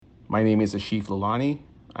My name is Ashif Lalani.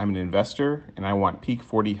 I'm an investor and I want Peak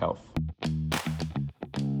 40 health.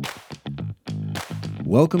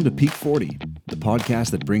 Welcome to Peak 40, the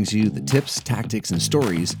podcast that brings you the tips, tactics, and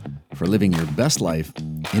stories for living your best life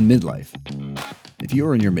in midlife. If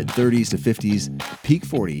you're in your mid-30s to 50s, Peak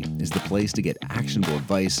 40 is the place to get actionable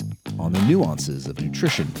advice on the nuances of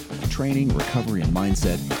nutrition, training, recovery, and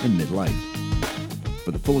mindset in midlife.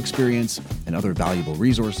 For the full experience and other valuable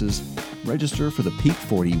resources, register for the Peak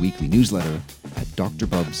 40 weekly newsletter at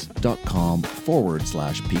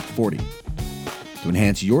drbubs.com/peak40 to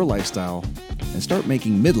enhance your lifestyle and start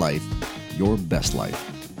making midlife your best life.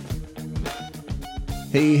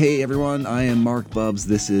 Hey everyone, I am Mark Bubbs.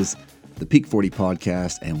 This is the Peak 40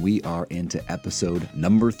 podcast, and we are into episode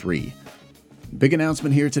number 3. Big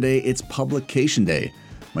announcement here today, it's publication day.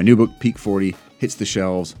 My new book, Peak 40, hits the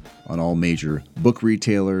shelves on all major book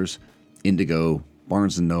retailers, Indigo,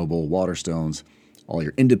 Barnes & Noble, Waterstones, all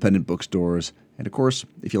your independent bookstores, and of course,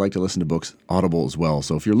 if you like to listen to books, Audible as well.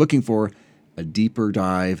 So if you're looking for a deeper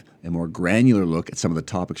dive, a more granular look at some of the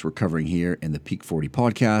topics we're covering here in the Peak 40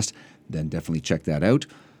 podcast, then definitely check that out.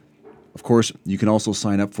 Of course, you can also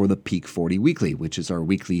sign up for the Peak 40 Weekly, which is our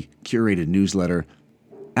weekly curated newsletter,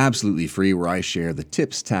 absolutely free, where I share the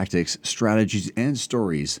tips, tactics, strategies, and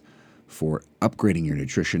stories for upgrading your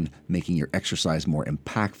nutrition, making your exercise more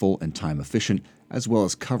impactful and time efficient, as well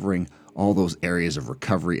as covering all those areas of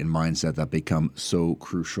recovery and mindset that become so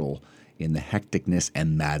crucial in the hecticness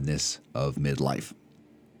and madness of midlife.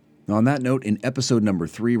 Now, on that note, in episode number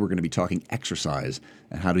 3, we're going to be talking exercise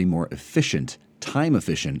and how to be more efficient, time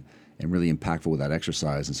efficient, and really impactful with that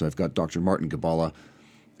exercise. And so I've got Dr. Martin Gibala,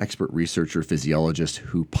 expert researcher, physiologist,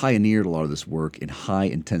 who pioneered a lot of this work in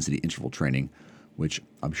high-intensity interval training, which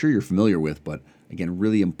I'm sure you're familiar with, but again,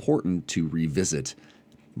 really important to revisit.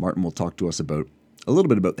 Martin will talk to us about a little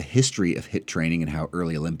bit about the history of HIIT training and how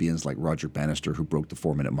early Olympians like Roger Bannister, who broke the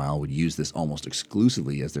 4-minute mile, would use this almost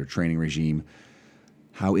exclusively as their training regime,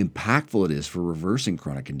 how impactful it is for reversing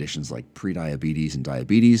chronic conditions like prediabetes and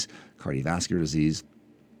diabetes, cardiovascular disease,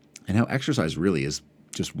 and how exercise really is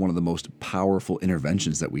just one of the most powerful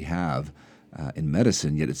interventions that we have in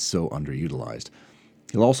medicine, yet it's so underutilized.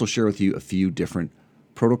 He'll also share with you a few different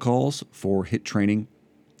protocols for HIIT training.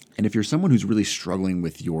 And if you're someone who's really struggling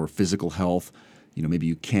with your physical health, maybe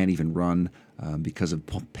you can't even run because of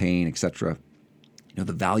pain, etc.,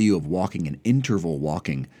 the value of walking and interval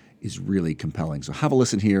walking is really compelling. So have a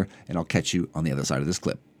listen here, and I'll catch you on the other side of this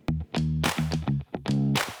clip.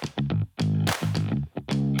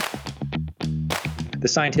 The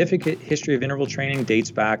scientific history of interval training dates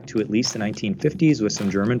back to at least the 1950s with some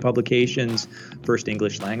German publications. First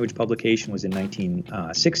English language publication was in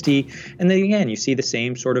 1960. And then again, you see the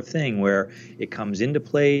same sort of thing where it comes into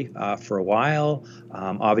play for a while.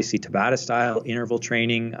 Obviously, Tabata-style interval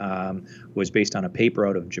training was based on a paper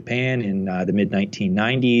out of Japan in the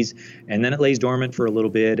mid-1990s. And then it lays dormant for a little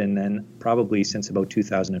bit. And then probably since about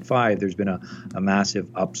 2005, there's been a massive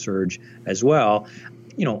upsurge as well.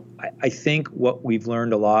 I think what we've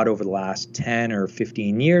learned a lot over the last 10 or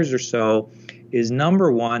 15 years or so is,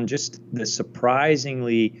 number one, just the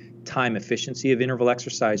surprisingly time efficiency of interval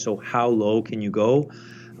exercise. So how low can you go?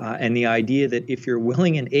 And the idea that if you're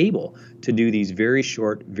willing and able to do these very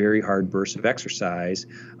short, very hard bursts of exercise,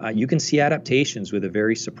 you can see adaptations with a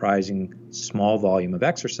very surprising small volume of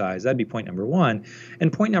exercise. That'd be point number one.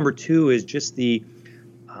 And point number two is just the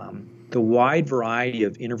wide variety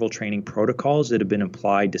of interval training protocols that have been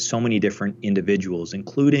applied to so many different individuals,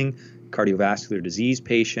 including cardiovascular disease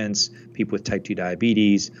patients, people with type 2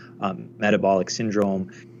 diabetes, metabolic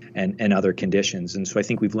syndrome, and other conditions. And so I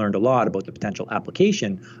think we've learned a lot about the potential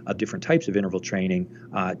application of different types of interval training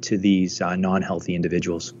to these non-healthy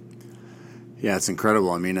individuals. Yeah, it's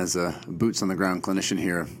incredible. I mean, as a boots-on-the-ground clinician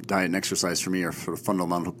here, diet and exercise for me are sort of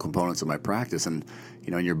fundamental components of my practice. And,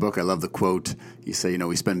 in your book, I love the quote. You say,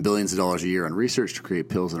 we spend billions of dollars a year on research to create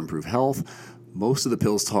pills that improve health. Most of the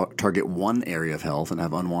pills target one area of health and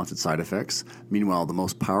have unwanted side effects. Meanwhile, the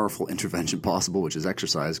most powerful intervention possible, which is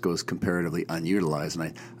exercise, goes comparatively unutilized.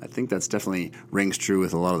 And I think that's definitely rings true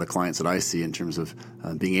with a lot of the clients that I see in terms of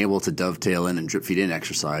being able to dovetail in and drip feed in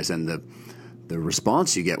exercise, and the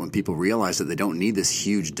response you get when people realize that they don't need this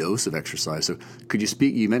huge dose of exercise. So could you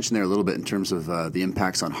speak, you mentioned there a little bit in terms of the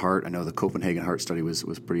impacts on heart. I know the Copenhagen Heart Study was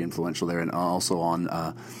pretty influential there, and also on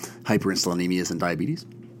hyperinsulinemias and diabetes.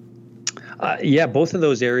 Yeah, both of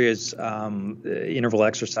those areas, interval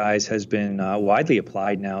exercise has been widely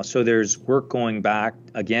applied now. So there's work going back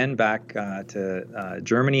to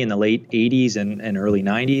Germany in the late 80s and early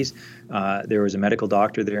 90s. There was a medical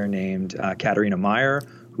doctor there named Katharina Meyer,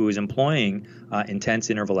 who is employing intense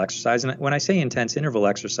interval exercise. And when I say intense interval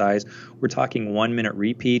exercise, we're talking 1-minute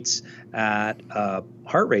repeats at a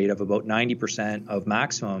heart rate of about 90% of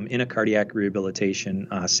maximum in a cardiac rehabilitation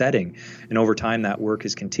setting. And over time, that work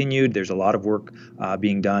has continued. There's a lot of work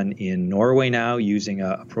being done in Norway now using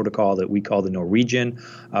a protocol that we call the Norwegian,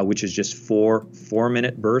 which is just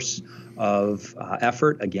 4-minute bursts of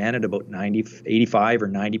effort, again at about 85 or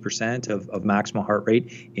 90% of maximal heart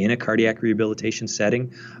rate in a cardiac rehabilitation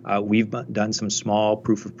setting. We've done some small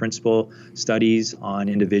proof of principle studies on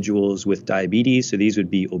individuals with diabetes. So these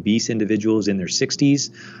would be obese individuals in their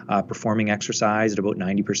 60s performing exercise at about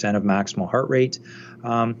 90% of maximal heart rate.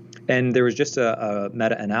 And there was just a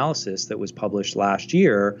meta-analysis that was published last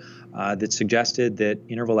year that suggested that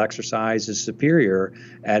interval exercise is superior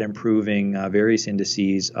at improving various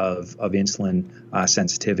indices of insulin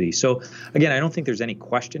sensitivity. So again, I don't think there's any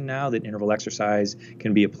question now that interval exercise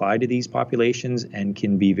can be applied to these populations and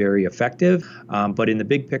can be very effective. But in the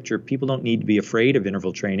big picture, people don't need to be afraid of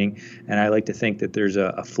interval training. And I like to think that there's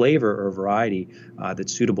a flavor or a variety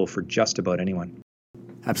that's suitable for just about anyone.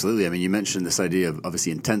 Absolutely. I mean, you mentioned this idea of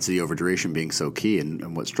obviously intensity over duration being so key.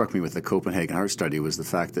 And what struck me with the Copenhagen Heart Study was the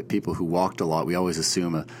fact that people who walked a lot, we always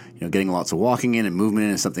assume, getting lots of walking in and movement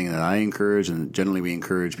in is something that I encourage and generally we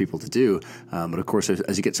encourage people to do. But of course,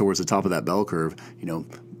 as you get towards the top of that bell curve,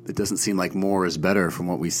 it doesn't seem like more is better from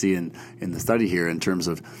what we see in the study here in terms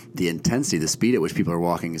of the intensity, the speed at which people are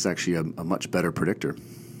walking is actually a much better predictor.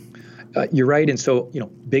 You're right. And so,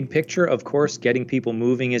 big picture, of course, getting people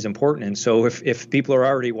moving is important. And so if people are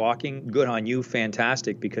already walking, good on you,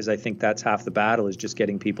 fantastic, because I think that's half the battle is just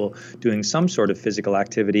getting people doing some sort of physical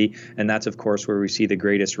activity. And that's, of course, where we see the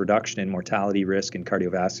greatest reduction in mortality risk and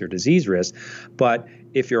cardiovascular disease risk. But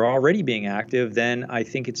if you're already being active, then I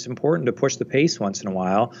think it's important to push the pace once in a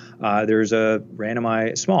while. There's a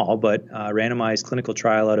randomized clinical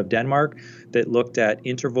trial out of Denmark that looked at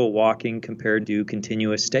interval walking compared to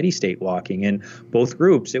continuous steady state walking. In both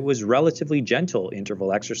groups, it was relatively gentle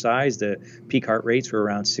interval exercise. The peak heart rates were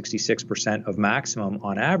around 66% of maximum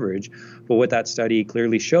on average. But what that study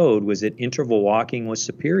clearly showed was that interval walking was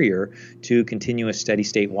superior to continuous steady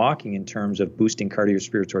state walking in terms of boosting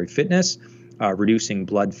cardiorespiratory fitness, reducing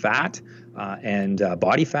blood fat and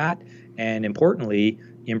body fat, and importantly,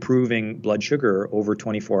 improving blood sugar over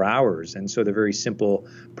 24 hours. And so the very simple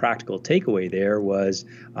practical takeaway there was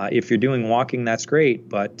if you're doing walking, that's great,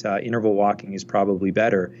 but interval walking is probably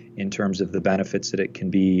better in terms of the benefits that it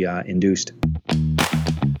can be induced.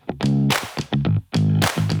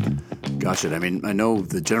 Gotcha. I mean, I know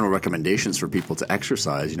the general recommendations for people to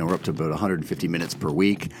exercise, we're up to about 150 minutes per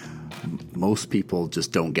week. Most people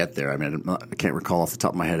just don't get there. I mean, I can't recall off the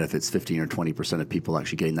top of my head if it's 15 or 20% of people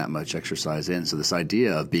actually getting that much exercise in. So this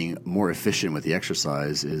idea of being more efficient with the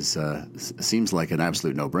exercise seems like an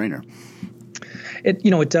absolute no-brainer.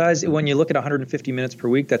 It does. When you look at 150 minutes per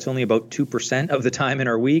week, that's only about 2% of the time in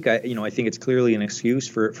our week. I think it's clearly an excuse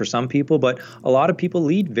for some people, but a lot of people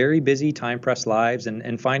lead very busy, time-pressed lives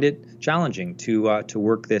and find it challenging to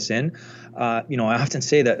work this in. I often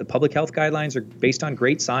say that the public health guidelines are based on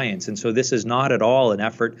great science, and so this is not at all an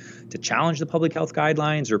effort to challenge the public health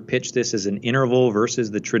guidelines or pitch this as an interval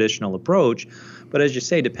versus the traditional approach. But as you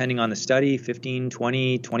say, depending on the study, 15,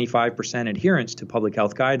 20, 25% adherence to public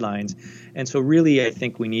health guidelines. And so really, I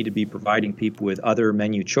think we need to be providing people with other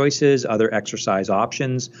menu choices, other exercise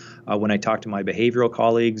options. When I talk to my behavioral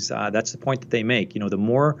colleagues, that's the point that they make. The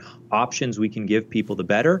more options we can give people, the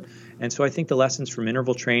better. And so I think the lessons from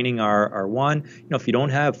interval training are one, if you don't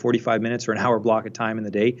have 45 minutes or an hour block of time in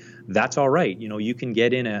the day, that's all right. You can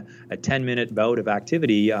get in a 10-minute bout of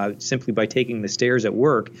activity simply by taking the stairs at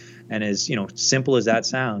work. And as simple as that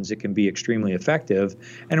sounds, it can be extremely effective.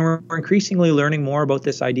 And we're increasingly learning more about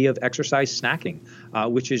this idea of exercise snacking,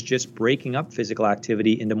 which is just breaking up physical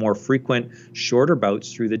activity into more frequent, shorter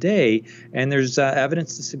bouts through the day. And there's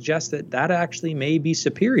evidence to suggest that that actually may be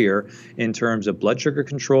superior in terms of blood sugar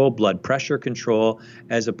control, blood pressure control,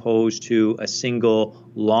 as opposed to a single,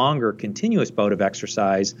 longer, continuous bout of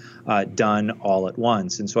exercise done all at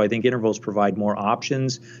once. And so I think intervals provide more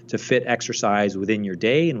options to fit exercise within your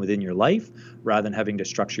day and within your life, rather than having to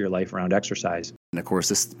structure your life around exercise. And of course,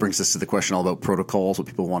 this brings us to the question all about protocols, what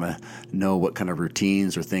people want to know, what kind of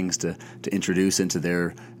routines or things to introduce into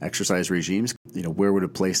their exercise regimes. Where would a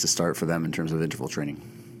place to start for them in terms of interval training?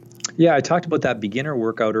 Yeah, I talked about that beginner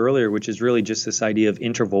workout earlier, which is really just this idea of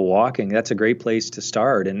interval walking. That's a great place to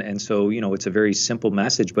start. And so, it's a very simple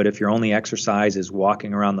message. But if your only exercise is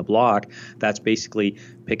walking around the block, that's basically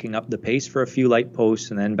picking up the pace for a few light posts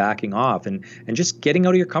and then backing off, and just getting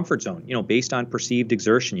out of your comfort zone, based on perceived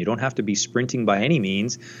exertion. You don't have to be sprinting by any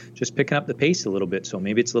means, just picking up the pace a little bit. So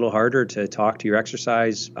maybe it's a little harder to talk to your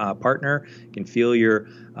exercise partner. You can feel you're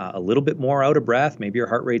a little bit more out of breath. Maybe your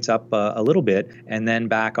heart rate's up a little bit, and then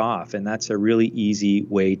back off. And that's a really easy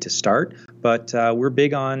way to start. But we're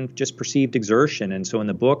big on just perceived exertion. And so in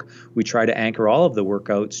the book, we try to anchor all of the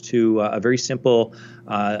workouts to a very simple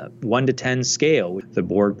 1 to 10 scale, with the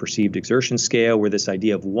Borg perceived exertion scale, where this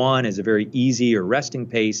idea of 1 is a very easy or resting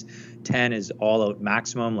pace, 10 is all out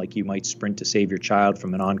maximum, like you might sprint to save your child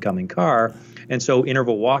from an oncoming car. And so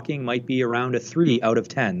interval walking might be around a 3 out of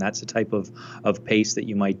 10. That's the type of pace that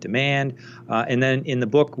you might demand. And then in the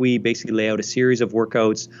book, we basically lay out a series of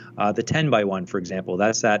workouts. The 10 by 1, for example,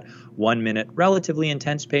 that's that 1 minute relatively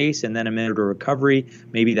intense pace and then a minute of recovery.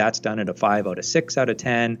 Maybe that's done at a 5 out of 6 out of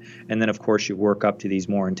 10. And then, of course, you work up to these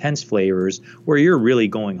more intense flavors where you're really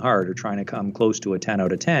going hard or trying to come close to a 10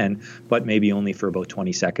 out of 10, but maybe only for about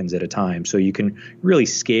 20 seconds at a time. So you can really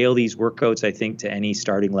scale these workouts, I think, to any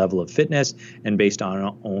starting level of fitness and based on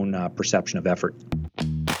our own perception of effort.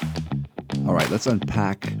 All right, let's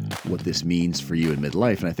unpack what this means for you in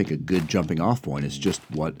midlife. And I think a good jumping off point is just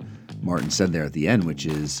what Martin said there at the end, which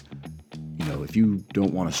is, if you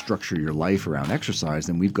don't want to structure your life around exercise,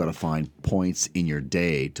 then we've got to find points in your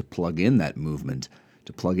day to plug in that movement,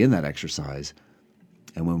 to plug in that exercise.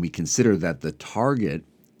 And when we consider that the target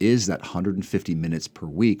is that 150 minutes per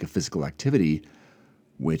week of physical activity,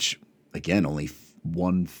 which, again, only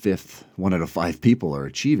 1/5, 1 out of 5 people are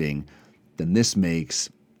achieving, then this makes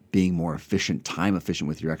being more efficient, time efficient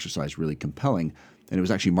with your exercise really compelling. And it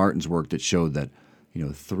was actually Martin's work that showed that,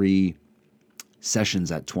 3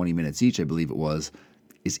 sessions at 20 minutes each, I believe it was,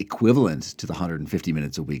 is equivalent to the 150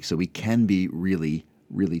 minutes a week. So we can be really,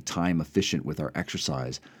 really time efficient with our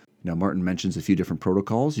exercise. Now, Martin mentions a few different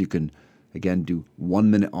protocols. You can, again, do 1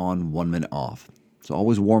 minute on, 1 minute off. So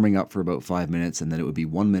always warming up for about 5 minutes, and then it would be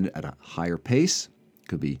 1 minute at a higher pace.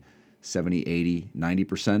 Could be 70, 80,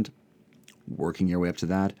 90%, working your way up to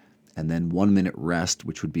that. And then 1 minute rest,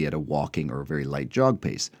 which would be at a walking or a very light jog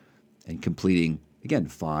pace, and completing, again,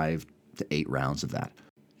 5 to 8 rounds of that.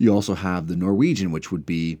 You also have the Norwegian, which would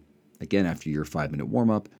be, again, after your 5-minute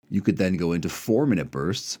warm-up, you could then go into 4-minute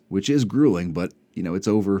bursts, which is grueling, but it's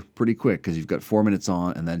over pretty quick because you've got 4 minutes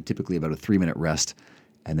on and then typically about a 3-minute rest.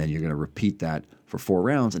 And then you're going to repeat that for 4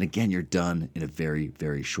 rounds. And again, you're done in a very,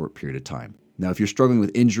 very short period of time. Now, if you're struggling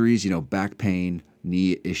with injuries, back pain,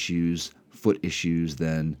 knee issues, foot issues,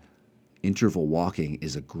 then interval walking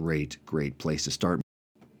is a great, great place to start.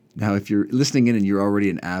 Now, if you're listening in and you're already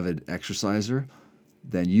an avid exerciser,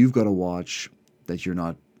 then you've got to watch that you're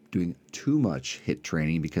not doing too much HIIT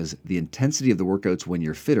training, because the intensity of the workouts when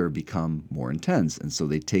you're fitter become more intense. And so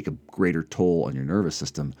they take a greater toll on your nervous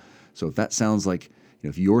system. So if that sounds like,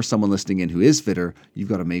 if you're someone listening in who is fitter, you've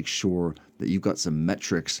got to make sure that you've got some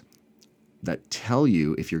metrics that tell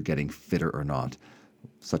you if you're getting fitter or not,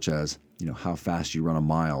 such as, how fast you run a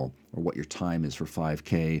mile or what your time is for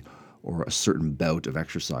 5K or a certain bout of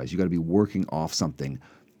exercise. You got to be working off something.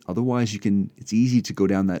 Otherwise, it's easy to go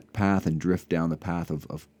down that path and drift down the path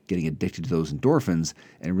of getting addicted to those endorphins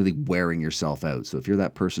and really wearing yourself out. So if you're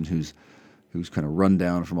that person who's kind of run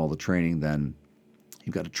down from all the training, then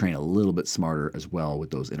you've got to train a little bit smarter as well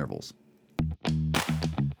with those intervals.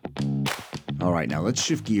 All right, now let's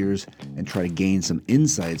shift gears and try to gain some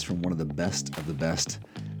insights from one of the best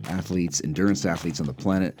athletes, endurance athletes on the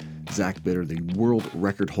planet, Zach Bitter, the world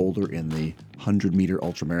record holder in the 100-meter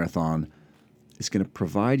ultramarathon, is going to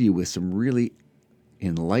provide you with some really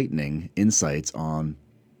enlightening insights on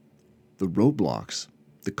the roadblocks,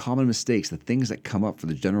 the common mistakes, the things that come up for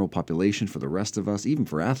the general population, for the rest of us, even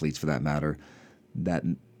for athletes for that matter, that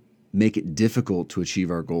make it difficult to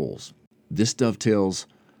achieve our goals. This dovetails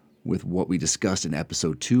with what we discussed in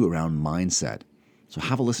episode 2 around mindset. So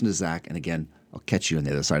have a listen to Zach, and again, I'll catch you on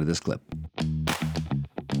the other side of this clip.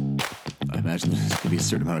 I imagine there's going to be a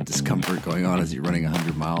certain amount of discomfort going on as you're running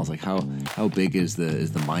 100 miles. Like how big is the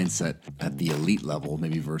mindset at the elite level,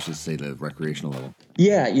 maybe versus, say, the recreational level?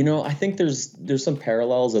 Yeah, I think there's some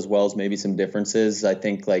parallels as well as maybe some differences. I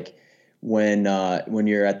think like when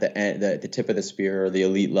you're at the end, the tip of the spear or the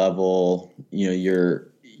elite level,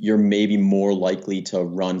 you're maybe more likely to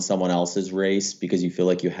run someone else's race because you feel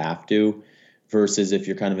like you have to, versus if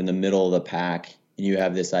you're kind of in the middle of the pack and you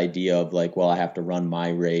have this idea of like, well, I have to run my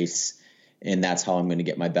race and that's how I'm going to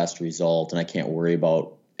get my best result and I can't worry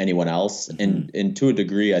about anyone else. Mm-hmm. And to a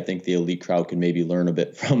degree, I think the elite crowd can maybe learn a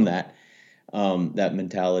bit from that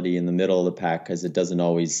mentality in the middle of the pack, because it doesn't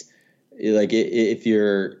always if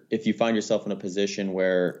you find yourself in a position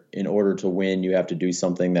where in order to win, you have to do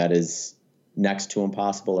something that is next to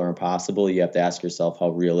impossible or impossible, you have to ask yourself how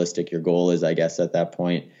realistic your goal is, I guess, at that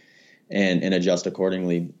point, and adjust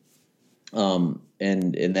accordingly. And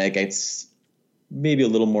that gets maybe a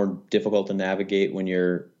little more difficult to navigate when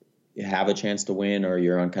you have a chance to win, or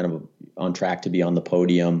you're on track to be on the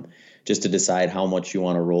podium, just to decide how much you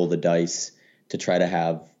want to roll the dice to try to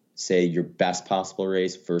have, say, your best possible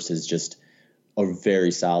race versus just a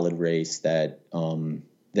very solid race that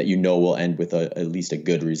will end with at least a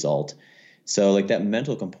good result. So like that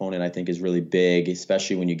mental component, I think, is really big,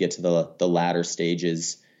 especially when you get to the latter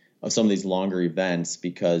stages of some of these longer events,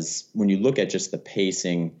 because when you look at just the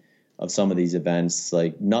pacing of some of these events,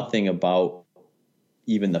 like nothing about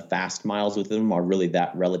even the fast miles within them are really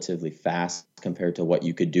that relatively fast compared to what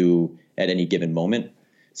you could do at any given moment.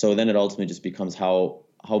 So then it ultimately just becomes how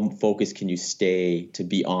focused can you stay to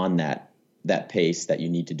be on that pace that you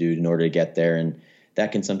need to do in order to get there. And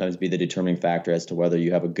that can sometimes be the determining factor as to whether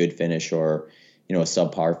you have a good finish or, a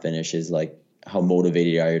subpar finish, is like how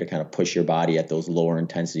motivated are you to kind of push your body at those lower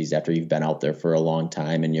intensities after you've been out there for a long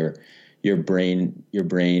time, and your brain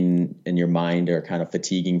and your mind are kind of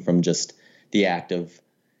fatiguing from just the act of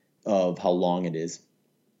how long it is.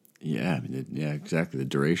 Yeah, exactly. The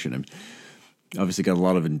duration. I mean, obviously got a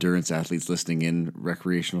lot of endurance athletes listening in,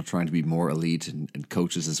 recreational, trying to be more elite, and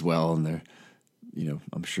coaches as well. And they're,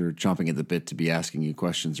 I'm sure chomping at the bit to be asking you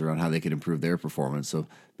questions around how they could improve their performance. So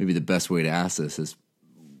maybe the best way to ask this is,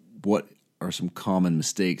 what are some common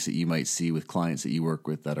mistakes that you might see with clients that you work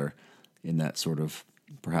with that are in that sort of,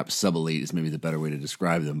 perhaps sub-elite is maybe the better way to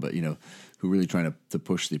describe them, but, who are really trying to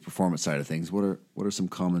push the performance side of things? What are some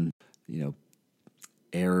common,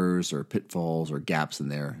 errors or pitfalls or gaps in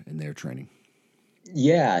their training?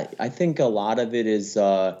 Yeah, I think a lot of it is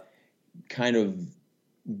kind of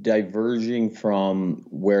diverging from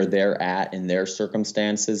where they're at and their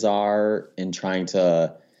circumstances are, and trying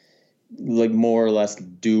to like more or less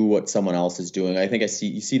do what someone else is doing. I think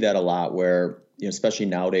you see that a lot where, especially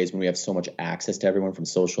nowadays when we have so much access to everyone from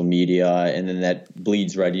social media, and then that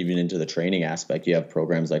bleeds right even into the training aspect. You have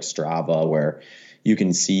programs like Strava where you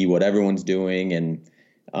can see what everyone's doing and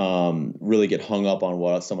really get hung up on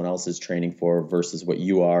what someone else is training for versus what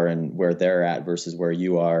you are, and where they're at versus where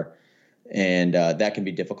you are. And that can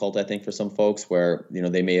be difficult, I think, for some folks where,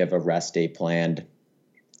 they may have a rest day planned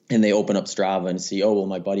and they open up Strava and see, oh, well,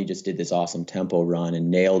 my buddy just did this awesome tempo run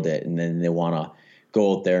and nailed it. And then they want to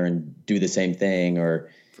go out there and do the same thing. Or,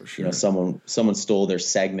 for sure, someone stole their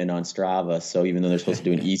segment on Strava. So even though they're supposed to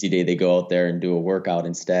do an easy day, they go out there and do a workout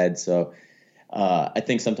instead. So I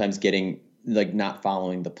think sometimes getting not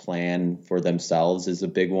following the plan for themselves is a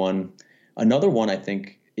big one. Another one, I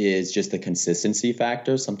think, is just the consistency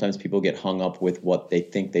factor. Sometimes people get hung up with what they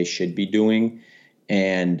think they should be doing,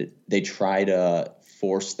 and they try to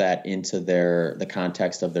force that into the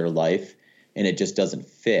context of their life, and it just doesn't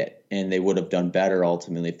fit. And they would have done better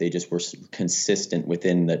ultimately if they just were consistent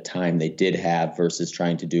within the time they did have, versus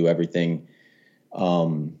trying to do everything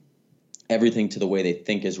to the way they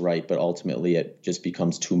think is right, but ultimately it just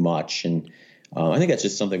becomes too much. And I think that's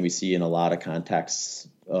just something we see in a lot of contexts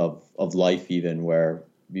of life, even where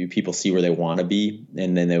people see where they want to be,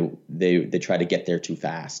 and then they try to get there too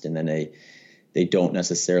fast, and then they don't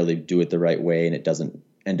necessarily do it the right way, and it doesn't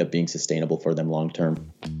end up being sustainable for them long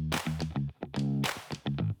term.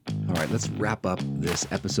 All right, let's wrap up this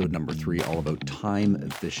episode number 3, all about time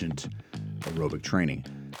efficient aerobic training.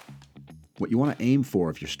 What you want to aim for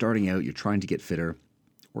if you're starting out, you're trying to get fitter,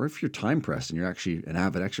 or if you're time pressed and you're actually an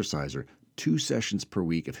avid exerciser, 2 sessions per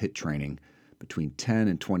week of HIIT training between 10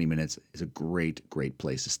 and 20 minutes is a great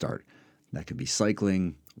place to start. That could be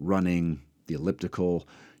cycling, running, the elliptical.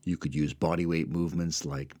 You could use body weight movements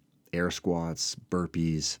like air squats,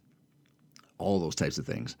 burpees, all those types of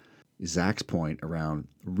things. Zach's point around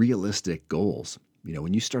realistic goals.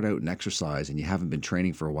 When you start out in exercise and you haven't been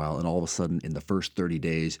training for a while, and all of a sudden in the first 30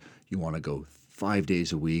 days, you want to go 5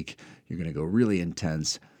 days a week, you're going to go really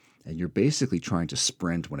intense, and you're basically trying to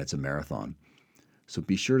sprint when it's a marathon. So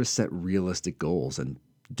be sure to set realistic goals and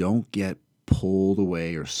don't get pulled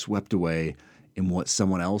away or swept away in what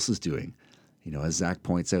someone else is doing. As Zach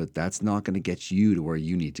points out, that's not going to get you to where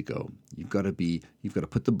you need to go. You've got to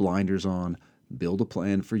put the blinders on, build a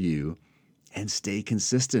plan for you, and stay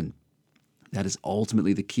consistent. That is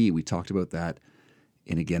ultimately the key. We talked about that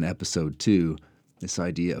in, again, episode 2, this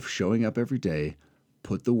idea of showing up every day,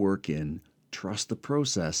 put the work in, trust the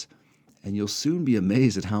process, and you'll soon be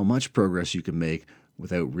amazed at how much progress you can make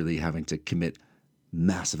without really having to commit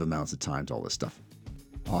massive amounts of time to all this stuff.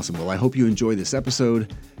 Awesome. Well, I hope you enjoyed this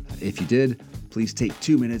episode. If you did, please take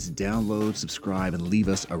 2 minutes, download, subscribe, and leave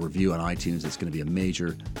us a review on iTunes. It's going to be a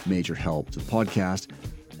major, major help to the podcast.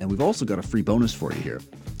 And we've also got a free bonus for you here.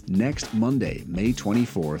 Next Monday, May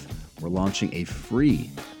 24th, we're launching a free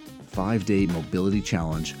 5-day mobility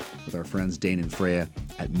challenge with our friends Dane and Freya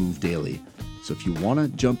at Move Daily. So if you want to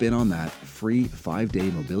jump in on that free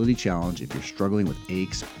 5-day mobility challenge, if you're struggling with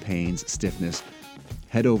aches, pains, stiffness,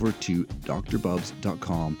 head over to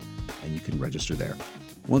drbubs.com and you can register there.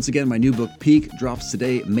 Once again, my new book, Peak, drops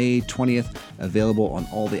today, May 20th, available on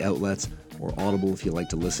all the outlets or Audible if you like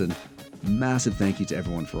to listen. Massive thank you to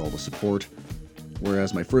everyone for all the support.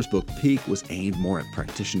 Whereas my first book, Peak, was aimed more at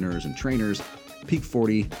practitioners and trainers, Peak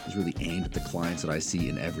 40 is really aimed at the clients that I see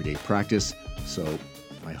in everyday practice. So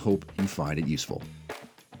I hope you find it useful.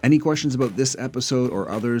 Any questions about this episode or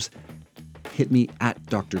others, hit me at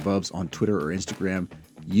Dr. Bubs on Twitter or Instagram.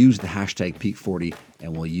 Use the hashtag Peak40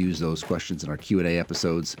 and we'll use those questions in our Q&A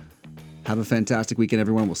episodes. Have a fantastic weekend,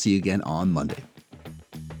 everyone. We'll see you again on Monday.